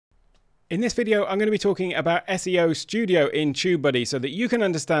In this video, I'm going to be talking about SEO Studio in Tubebuddy so that you can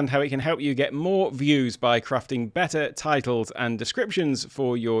understand how it can help you get more views by crafting better titles and descriptions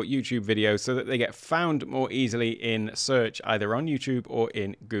for your YouTube videos so that they get found more easily in search either on YouTube or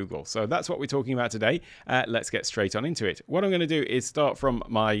in Google. So that's what we're talking about today. Let's get straight on into it. What I'm going to do is start from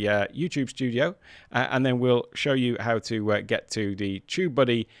my YouTube Studio and then we'll show you how to get to the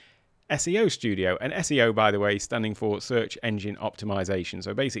Tubebuddy SEO Studio, and SEO, by the way, standing for Search Engine Optimization.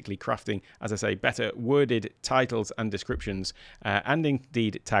 So basically crafting, as I say, better worded titles and descriptions and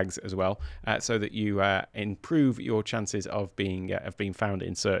indeed tags as well, so that you improve your chances of being found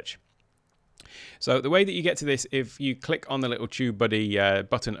in search. So the way that you get to this, if you click on the little Tubebuddy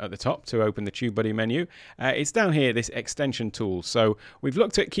button at the top to open the Tubebuddy menu, it's down here, this extension tool. So we've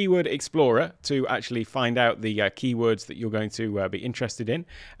looked at Keyword Explorer to actually find out the keywords that you're going to be interested in.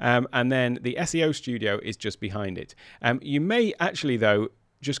 And then the SEO Studio is just behind it. You may actually, though,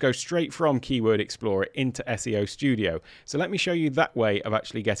 just go straight from Keyword Explorer into SEO Studio. So let me show you that way of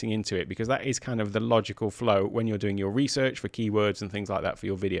actually getting into it, because that is kind of the logical flow when you're doing your research for keywords and things like that for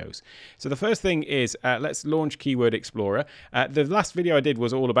your videos. So the first thing is, let's launch Keyword Explorer. The last video I did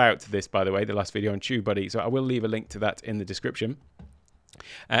was all about this, by the way, the last video on Tubebuddy, so I will leave a link to that in the description.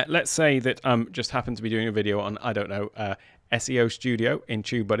 Let's say that just happen to be doing a video on, I don't know, SEO Studio in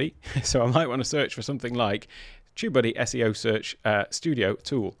Tubebuddy. So I might want to search for something like Tubebuddy SEO Search Studio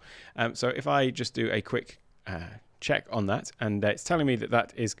tool. So if I just do a quick check on that, and it's telling me that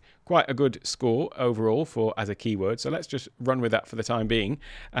that is quite a good score overall for as a keyword. So let's just run with that for the time being.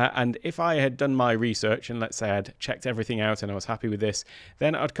 And if I had done my research and let's say I'd checked everything out and I was happy with this,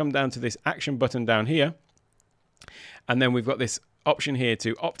 then I'd come down to this action button down here. And then we've got this option here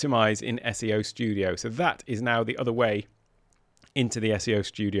to optimize in SEO Studio. So that is now the other way into the SEO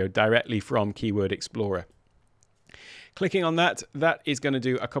Studio directly from Keyword Explorer. Clicking on that, that is going to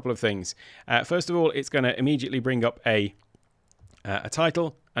do a couple of things. First of all, it's going to immediately bring up a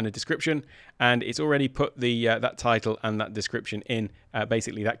title and a description, and it's already put the that title and that description in,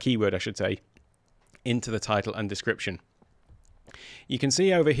 basically that keyword, I should say, into the title and description. You can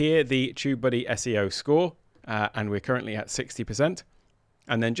see over here the Tubebuddy SEO score, and we're currently at 60%.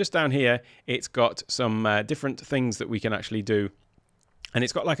 And then just down here, it's got some different things that we can actually do. And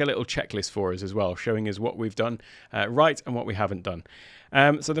it's got like a little checklist for us as well, showing us what we've done right and what we haven't done.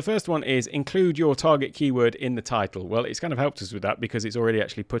 So the first one is include your target keyword in the title. Well, it's kind of helped us with that because it's already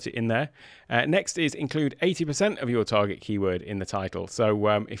actually put it in there. Next is include 80% of your target keyword in the title.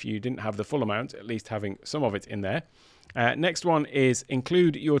 So if you didn't have the full amount, at least having some of it in there. Next one is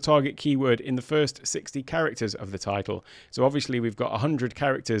include your target keyword in the first 60 characters of the title. So obviously we've got 100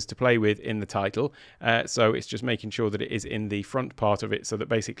 characters to play with in the title. So it's just making sure that it is in the front part of it so that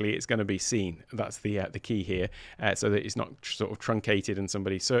basically it's going to be seen. That's the key here, so that it's not sort of truncated and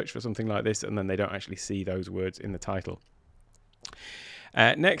somebody search for something like this and then they don't actually see those words in the title.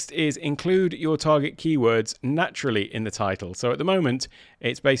 Next is include your target keywords naturally in the title. So at the moment,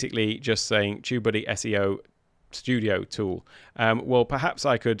 it's basically just saying Tubebuddy SEO Studio tool. Well, perhaps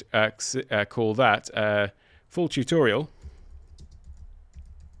I could call that full tutorial,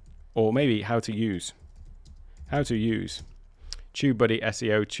 or maybe how to use Tubebuddy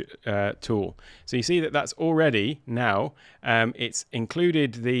SEO tool. So you see that that's already now it's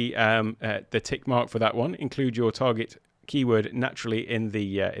included the tick mark for that one. Include your target keyword naturally in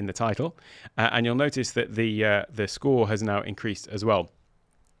the title, and you'll notice that the score has now increased as well.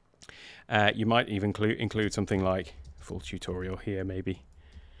 You might even include something like full tutorial here, maybe.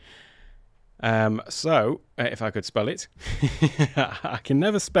 So if I could spell it, I can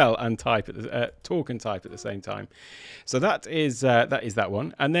never spell and type at talk and type at the same time. So that is that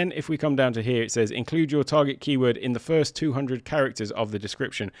one. And then if we come down to here, it says include your target keyword in the first 200 characters of the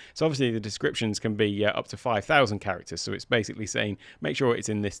description. So obviously the descriptions can be up to 5,000 characters. So it's basically saying make sure it's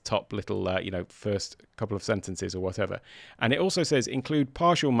in this top little first couple of sentences or whatever. And it also says include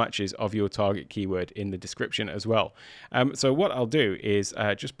partial matches of your target keyword in the description as well. So what I'll do is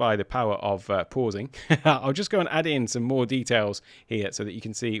just by the power of pausing, I'll just go and add in some more details here so that you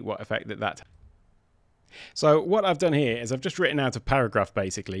can see what effect that. So what I've done here is I've just written out a paragraph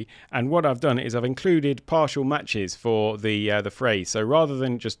basically, and what I've done is I've included partial matches for the phrase. So rather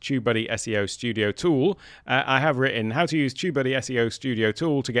than just Tubebuddy SEO Studio tool, I have written how to use Tubebuddy SEO Studio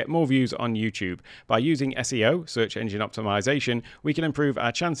tool to get more views on YouTube. By using SEO, search engine optimization, we can improve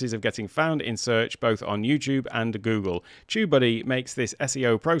our chances of getting found in search both on YouTube and Google. Tubebuddy makes this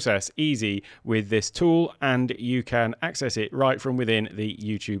SEO process easy with this tool, and you can access it right from within the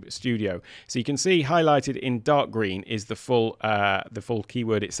YouTube Studio. So you can see highlighted highlighted in dark green is the full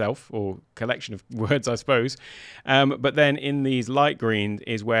keyword itself, or collection of words, I suppose. But then in these light green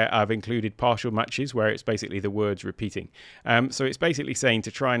is where I've included partial matches, where it's basically the words repeating. So it's basically saying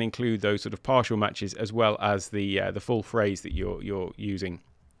to try and include those sort of partial matches as well as the full phrase that you're using.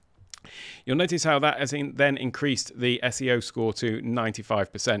 You'll notice how that has then increased the SEO score to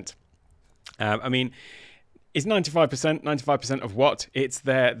 95%. I mean, is 95% of what? It's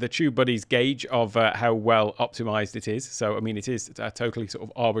the Tubebuddy's gauge of how well optimized it is. So I mean, it is a totally sort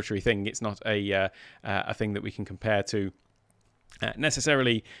of arbitrary thing. It's not a thing that we can compare to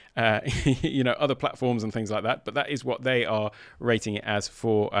necessarily other platforms and things like that. But that is what they are rating it as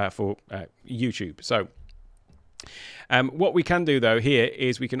for YouTube. So what we can do though here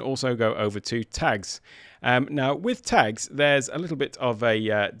is we can also go over to tags. Now with tags, there's a little bit of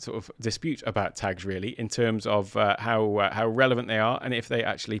a sort of dispute about tags really, in terms of how relevant they are and if they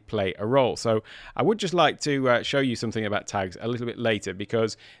actually play a role. So I would just like to show you something about tags a little bit later,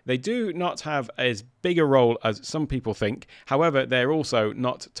 because they do not have as big a role as some people think. However, they're also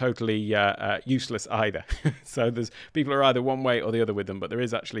not totally useless either. So there's people are either one way or the other with them, but there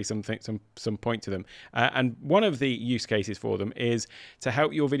is actually some point to them. And one of the use cases for them is to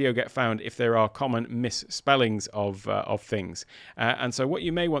help your video get found if there are common misspellings of things. And so what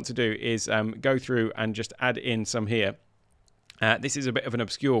you may want to do is go through and just add in some here. This is a bit of an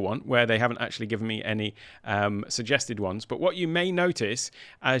obscure one where they haven't actually given me any suggested ones. But what you may notice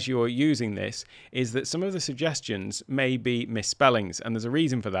as you're using this is that some of the suggestions may be misspellings. And there's a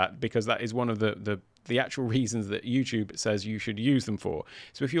reason for that, because that is one of the actual reasons that YouTube says you should use them for.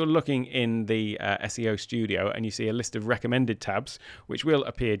 So if you're looking in the SEO Studio and you see a list of recommended tabs, which will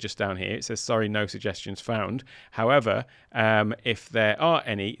appear just down here, it says, sorry, no suggestions found. However, if there are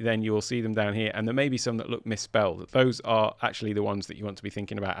any, then you'll see them down here, and there may be some that look misspelled. Those are actually the ones that you want to be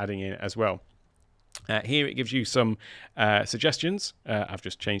thinking about adding in as well. Here it gives you some suggestions. I've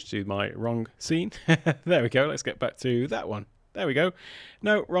just changed to my wrong scene. There we go. Let's get back to that one. There we go.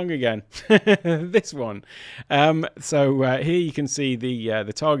 No, wrong again. This one. So here you can see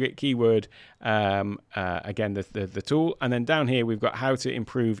the target keyword, again, the tool. And then down here, we've got how to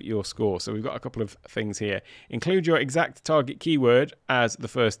improve your score. So we've got a couple of things here. Include your exact target keyword as the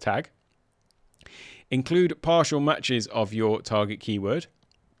first tag. Include partial matches of your target keyword.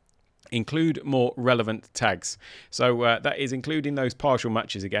 Include more relevant tags. So that is including those partial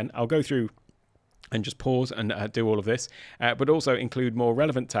matches again. I'll go through and just pause and do all of this, but also include more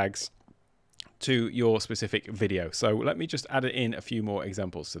relevant tags to your specific video. So let me just add in a few more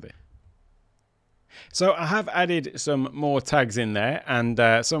examples to this. So I have added some more tags in there, and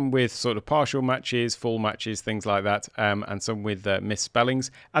some with sort of partial matches, full matches, things like that, and some with misspellings.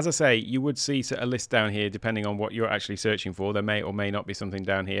 As I say, you would see a list down here depending on what you're actually searching for. There may or may not be something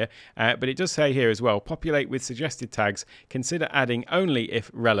down here, but it does say here as well, populate with suggested tags, consider adding only if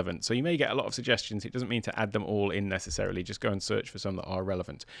relevant. So you may get a lot of suggestions. It doesn't mean to add them all in necessarily, just go and search for some that are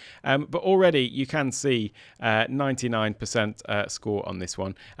relevant. But already you can see 99% score on this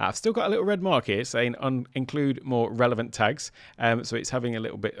one. I've still got a little red mark here saying include more relevant tags, so it's having a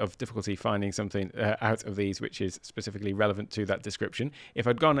little bit of difficulty finding something out of these which is specifically relevant to that description. If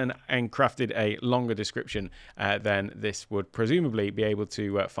I'd gone and crafted a longer description, then this would presumably be able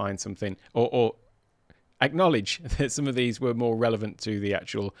to find something or acknowledge that some of these were more relevant to the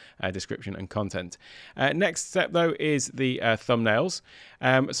actual description and content. Next step though is the thumbnails.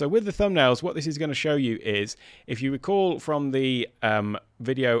 So with the thumbnails, what this is going to show you is, if you recall from the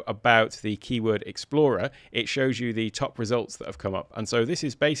video about the Keyword Explorer, it shows you the top results that have come up. And so this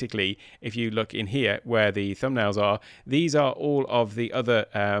is basically, if you look in here where the thumbnails are, these are all of the other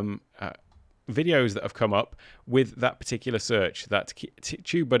videos that have come up with that particular search, that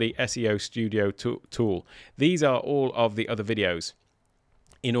Tubebuddy SEO Studio tool. These are all of the other videos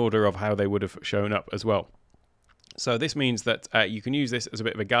in order of how they would have shown up as well. So this means that you can use this as a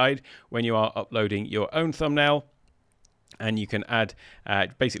bit of a guide when you are uploading your own thumbnail, and you can add,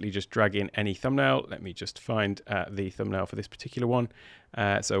 basically just drag in any thumbnail. Let me just find the thumbnail for this particular one.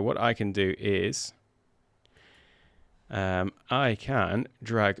 So what I can do is I can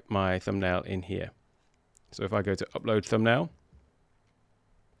drag my thumbnail in here. So if I go to upload thumbnail,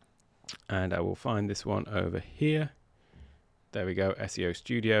 and I will find this one over here. There we go, SEO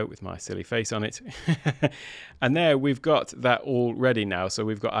Studio with my silly face on it. And there we've got that all ready now. So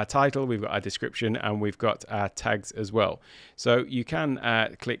we've got our title, we've got our description, and we've got our tags as well. So you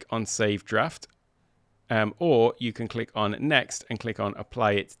can click on Save Draft. or you can click on next and click on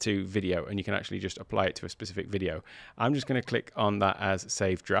apply it to video, and you can actually just apply it to a specific video. I'm just going to click on that as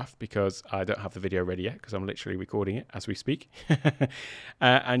save draft because I don't have the video ready yet because I'm literally recording it as we speak.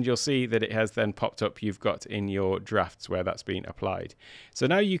 And you'll see that it has then popped up. You've got in your drafts where that's been applied. So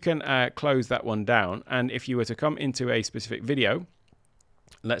now you can close that one down, and if you were to come into a specific video,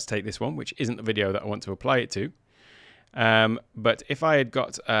 let's take this one, which isn't the video that I want to apply it to. But if I had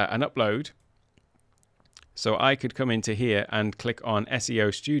got an upload, so I could come into here and click on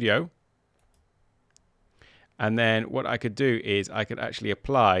SEO Studio. And then what I could do is I could actually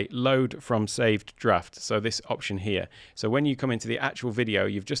apply load from saved draft. So this option here. So when you come into the actual video,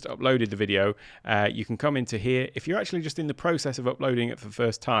 you've just uploaded the video, you can come into here. If you're actually just in the process of uploading it for the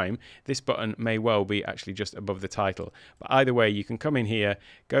first time, this button may well be actually just above the title. But either way, you can come in here,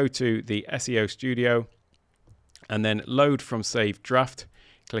 go to the SEO Studio, and then load from saved draft.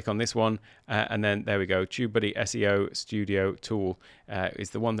 Click on this one, and then there we go. Tubebuddy SEO Studio tool is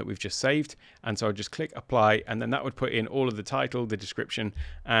the one that we've just saved. And so I'll just click apply, and then that would put in all of the title, the description,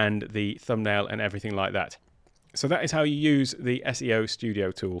 and the thumbnail and everything like that. So that is how you use the SEO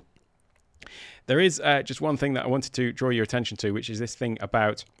Studio tool. There is just one thing that I wanted to draw your attention to, which is this thing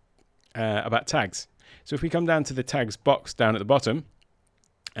about tags. So if we come down to the tags box down at the bottom,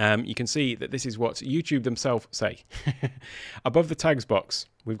 you can see that this is what YouTube themselves say. Above the tags box,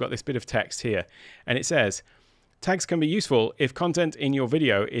 we've got this bit of text here, and it says, tags can be useful if content in your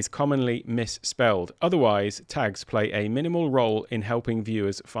video is commonly misspelled. Otherwise, tags play a minimal role in helping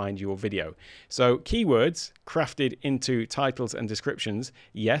viewers find your video. So keywords crafted into titles and descriptions,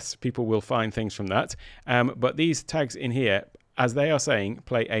 yes, people will find things from that. But these tags in here, as they are saying,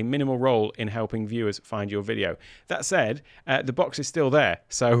 play a minimal role in helping viewers find your video. That said, the box is still there.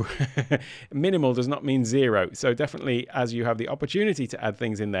 So minimal does not mean zero. So definitely, as you have the opportunity to add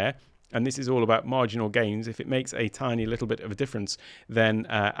things in there, and this is all about marginal gains, if it makes a tiny little bit of a difference, then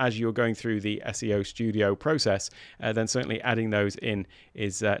as you're going through the SEO Studio process, then certainly adding those in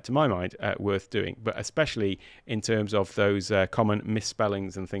is, to my mind, worth doing. But especially in terms of those common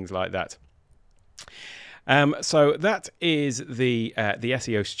misspellings and things like that. So that is the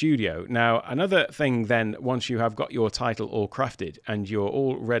SEO Studio. Now, another thing then, once you have got your title all crafted and you're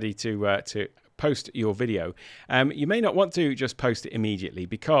all ready to post your video, you may not want to just post it immediately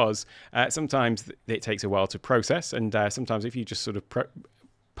because sometimes it takes a while to process, and sometimes if you just sort of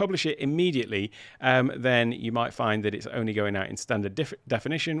publish it immediately, then you might find that it's only going out in standard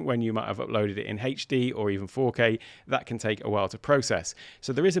definition when you might have uploaded it in HD or even 4K. That can take a while to process.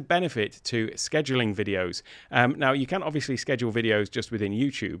 So there is a benefit to scheduling videos. Now, you can obviously schedule videos just within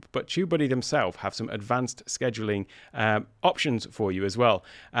YouTube, but TubeBuddy themselves have some advanced scheduling options for you as well.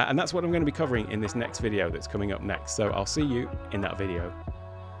 And that's what I'm going to be covering in this next video that's coming up next. So I'll see you in that video.